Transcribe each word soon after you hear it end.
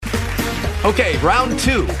Okay, round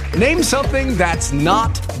two. Name something that's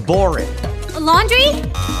not boring. A laundry?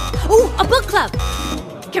 Ooh, a book club.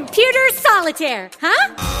 Computer solitaire,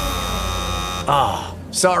 huh? Ah,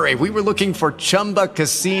 sorry, we were looking for Chumba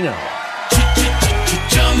Casino.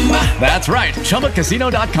 That's right,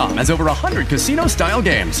 ChumbaCasino.com has over 100 casino-style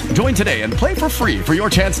games. Join today and play for free for your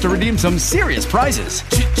chance to redeem some serious prizes.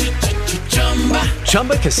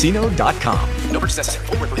 ChumbaCasino.com. No purchase necessary.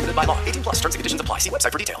 Void where prohibited by law. 18 plus. Terms and conditions apply. See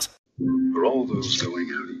website for details. For all those going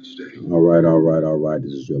out each day. All right.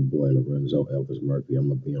 This is your boy Lorenzo, Elvis Murphy. I'm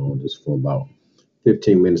gonna be on this for about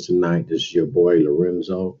 15 minutes tonight. This is your boy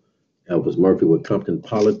Lorenzo, Elvis Murphy with Compton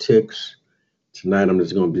Politics. Tonight I'm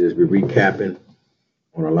just gonna be recapping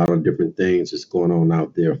on a lot of different things that's going on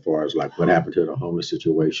out there, as far as like what happened to the homeless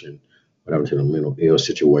situation, what happened to the mental ill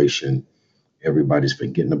situation. Everybody's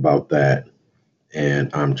forgetting about that, and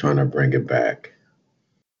I'm trying to bring it back.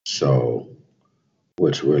 So,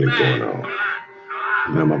 what's really going on?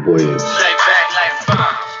 Now my boy is, you know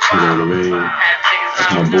what I mean?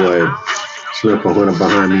 That's my boy Slip Hunter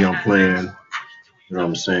behind me. I'm playing, you know what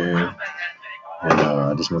I'm saying? And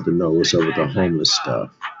I just want to know what's up with the homeless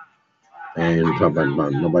stuff. And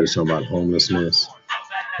nobody's talking about homelessness.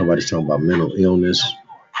 Nobody's talking about mental illness.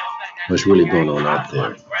 What's really going on out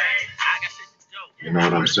there? You know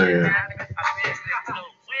what I'm saying?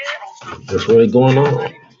 What's really going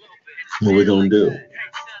on? What we gonna do?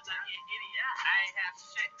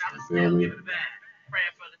 You feel me? I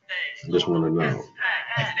just want to know.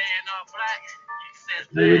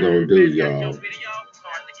 What we gonna do, y'all?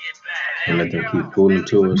 And let them keep fooling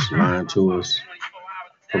to us, lying to us,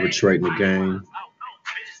 perpetrating the game.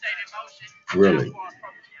 Really?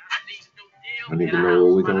 I need to know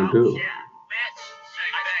what we're gonna do.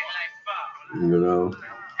 You know?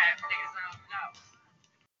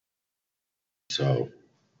 So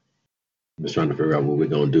I'm just trying to figure out what we're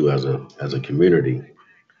gonna do as a community.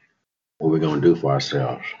 What we're gonna do for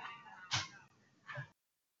ourselves.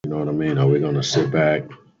 You know what I mean? Are we gonna sit back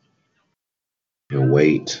and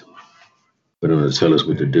wait for them to tell us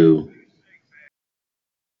what to do?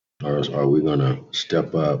 Or are we gonna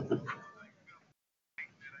step up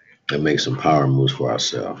and make some power moves for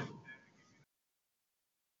ourselves?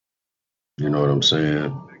 You know what I'm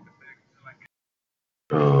saying?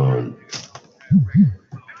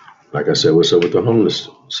 Like I said, what's up with the homeless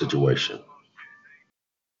situation?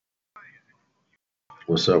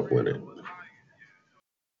 What's up with it?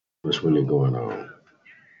 What's really going on?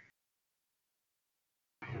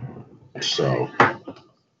 So, what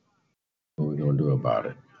are we gonna do about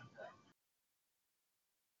it?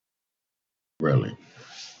 Really?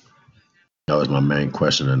 That was my main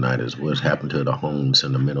question tonight, is what's happened to the homeless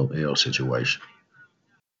and the mental ill situation?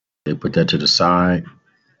 They put that to the side.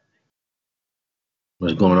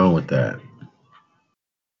 What's going on with that?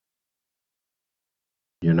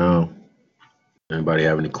 You know? Anybody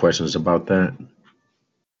have any questions about that?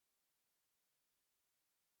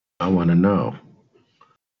 I want to know.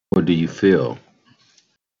 What do you feel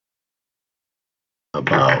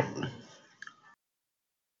about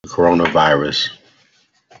the coronavirus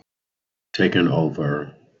taking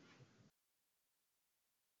over?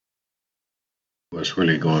 What's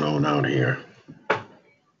really going on out here?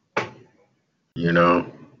 You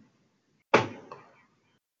know?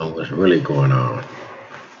 What's really going on?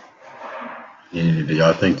 Do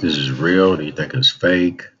y'all think this is real? Do you think it's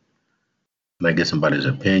fake? Can I get somebody's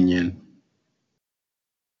opinion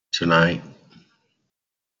tonight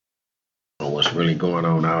on what's really going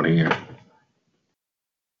on out here?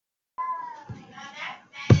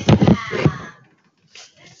 I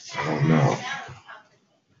don't know.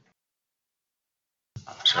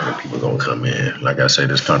 So many people gonna come in. Like I say,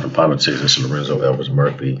 this Compton Politics. This is Lorenzo Elvis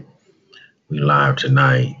Murphy. We live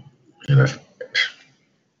tonight, and I'm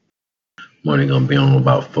only gonna be on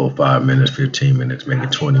about 4, 5 minutes, 15 minutes, maybe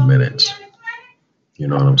 20 minutes. You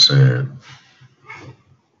know what I'm saying?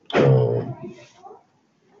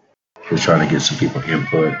 We're trying to get some people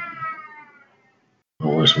input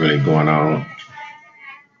on what's really going on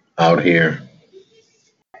out here.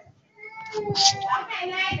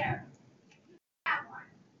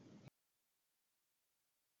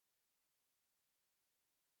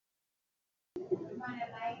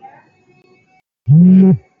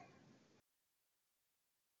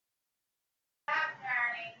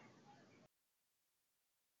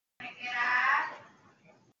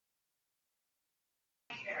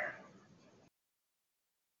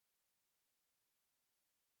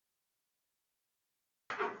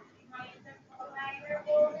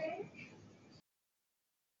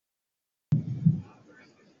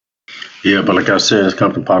 Yeah, but like I said, it's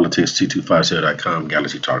Compton Politics, T250.com,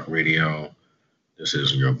 Galaxy Talk Radio. This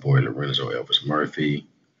is your boy Lorenzo Elvis Murphy.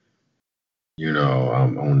 You know,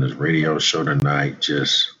 I'm on this radio show tonight,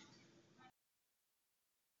 just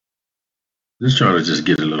trying to just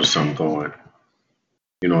get a little something going.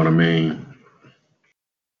 You know what I mean?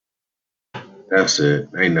 That's it.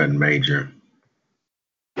 Ain't nothing major.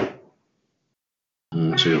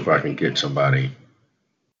 See if I can get somebody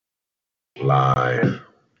live.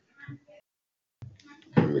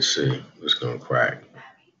 Let me see what's gonna crack.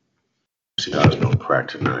 See how it's gonna crack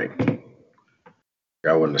tonight.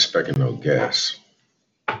 I wasn't expecting no guests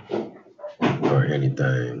or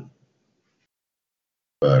anything,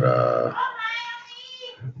 but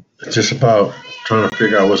it's just about trying to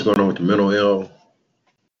figure out what's going on with the mental ill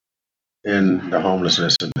and the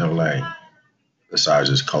homelessness in LA. Besides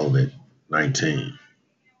just COVID-19,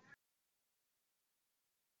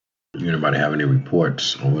 anybody have any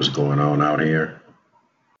reports on what's going on out here?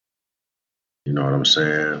 You know what I'm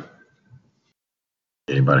saying?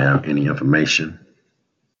 Anybody have any information?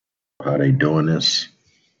 How they doing this?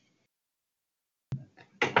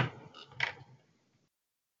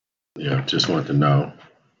 Yeah, just want to know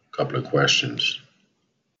a couple of questions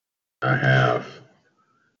I have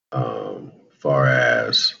far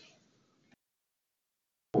as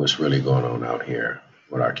what's really going on out here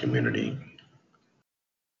with our community.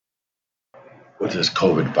 With this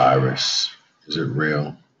COVID virus, is it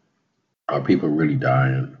real? Are people really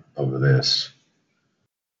dying over this?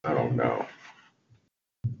 I don't know.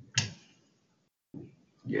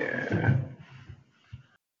 Yeah.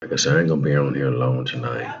 Like I said, I ain't gonna be on here alone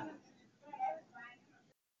tonight.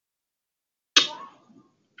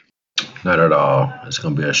 Not at all. It's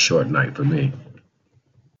gonna be a short night for me.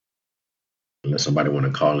 Unless somebody want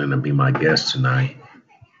to call in and be my guest tonight.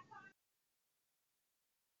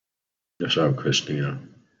 What's up, Christina?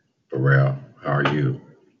 Burrell, how are you?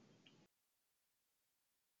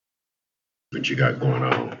 What you got going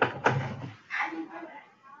on?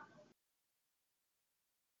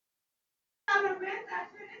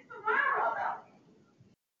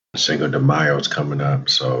 Cinco de Mayo's coming up,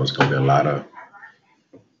 so it's gonna be a lot of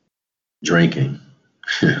drinking,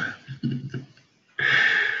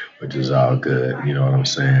 which is all good. You know what I'm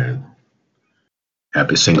saying?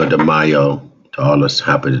 Happy Cinco de Mayo to all us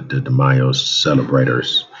Happy de Mayo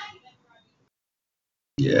celebrators.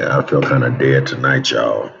 Yeah, I feel kind of dead tonight,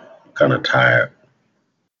 y'all. Kind of tired.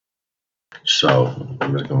 So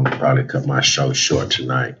I'm just gonna probably cut my show short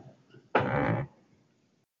tonight.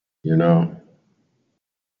 You know,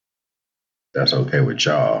 that's okay with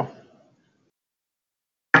y'all.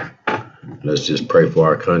 Let's just pray for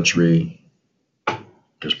our country.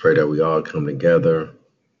 Just pray that we all come together.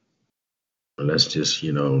 And let's just,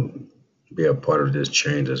 be a part of this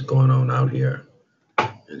change that's going on out here.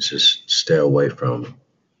 And just stay away from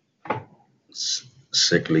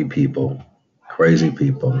sickly people, crazy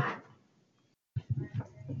people,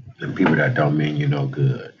 and people that don't mean you no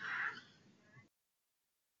good.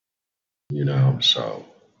 So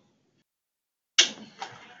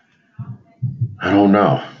I don't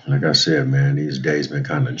know. Like I said, man, these days been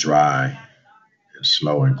kind of dry and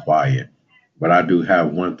slow and quiet. But I do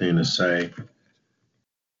have one thing to say.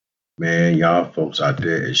 Man, y'all folks out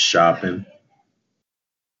there is shopping.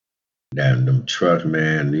 That them trucks,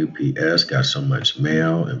 man, UPS got so much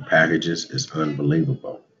mail and packages. It's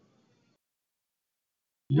unbelievable.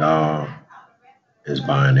 Y'all is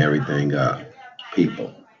buying everything up.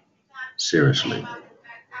 People. Seriously.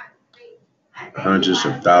 Hundreds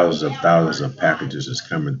of thousands of packages is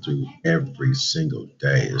coming through every single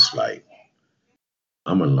day. It's like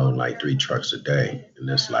I'm unloading like 3 trucks a day, and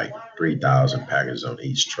it's like 3,000 packages on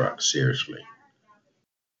each truck. Seriously,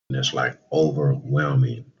 and it's like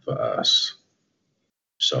overwhelming for us.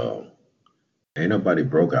 So ain't nobody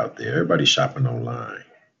broke out there. Everybody's shopping online.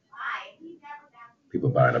 People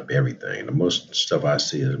buying up everything. The most stuff I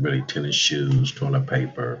see is really tennis shoes, toilet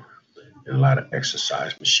paper, and a lot of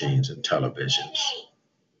exercise machines and televisions.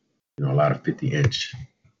 A lot of 50-inch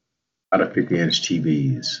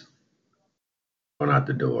TVs going out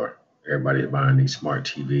the door. Everybody's buying these smart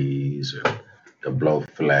TVs and the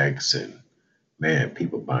Blowflex, and man,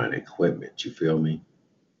 people buying equipment. You feel me?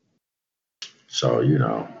 So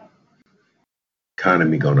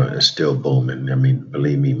economy is still booming. I mean,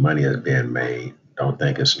 believe me, money is being made. Don't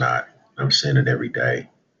think it's not. I'm seeing it every day.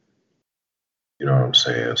 You know what I'm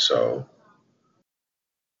saying? So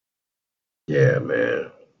yeah,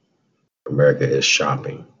 man. America is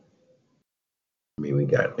shopping. I mean, we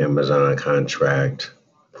got Amazon contract,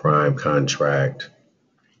 Prime contract.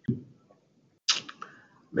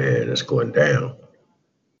 Man, it's going down.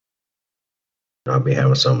 I'll be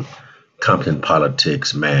having some Compton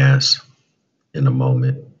Politics mass in a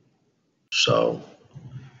moment. So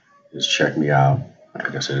Just check me out.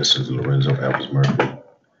 Like I said, this is Lorenzo Elvis Murphy.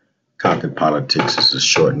 Compton Politics is a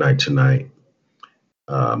short night tonight.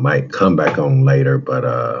 Might come back on later, but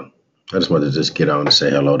I just wanted to just get on and say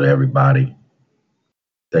hello to everybody.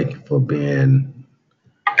 Thank you for being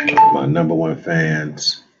my number one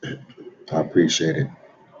fans. I appreciate it.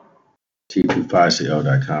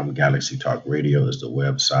 T25CL.com, Galaxy Talk Radio is the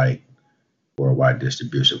website. Worldwide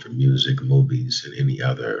distribution for music, movies, and any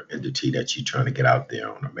other entity that you're trying to get out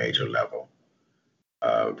there on a major level.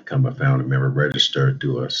 Become a founder member, register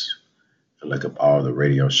through us, and look up all the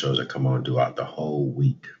radio shows that come on throughout the whole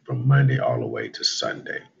week from Monday all the way to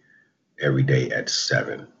Sunday, every day at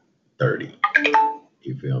 7:30.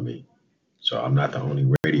 You feel me? So I'm not the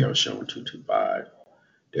only radio show on 225.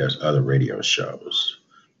 There's other radio shows,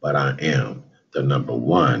 but I am the number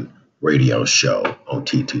one radio show on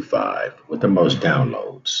T25 with the most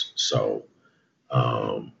downloads. So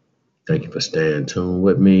thank you for staying tuned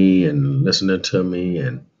with me and listening to me.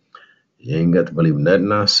 And you ain't got to believe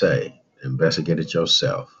nothing I say. Investigate it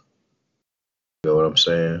yourself. You know what I'm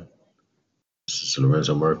saying? This is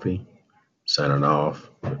Lorenzo Murphy signing off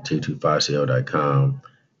with T25CL.com,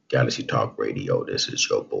 Galaxy Talk Radio. This is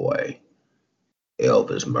your boy,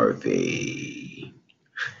 Elvis Murphy.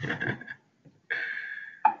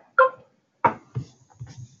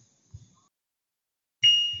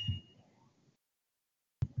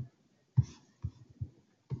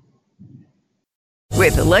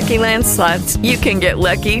 With the Lucky Land Slots, you can get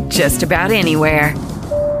lucky just about anywhere.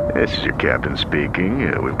 This is your captain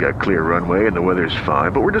speaking. We've got clear runway and the weather's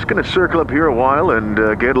fine, but we're just going to circle up here a while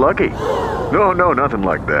and get lucky. No, nothing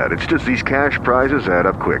like that. It's just these cash prizes add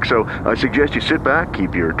up quick. So I suggest you sit back,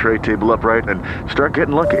 keep your tray table upright, and start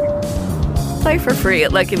getting lucky. Play for free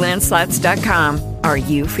at LuckyLandSlots.com. Are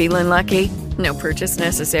you feeling lucky? No purchase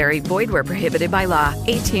necessary. Void where prohibited by law.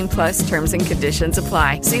 18+ terms and conditions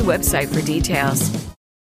apply. See website for details.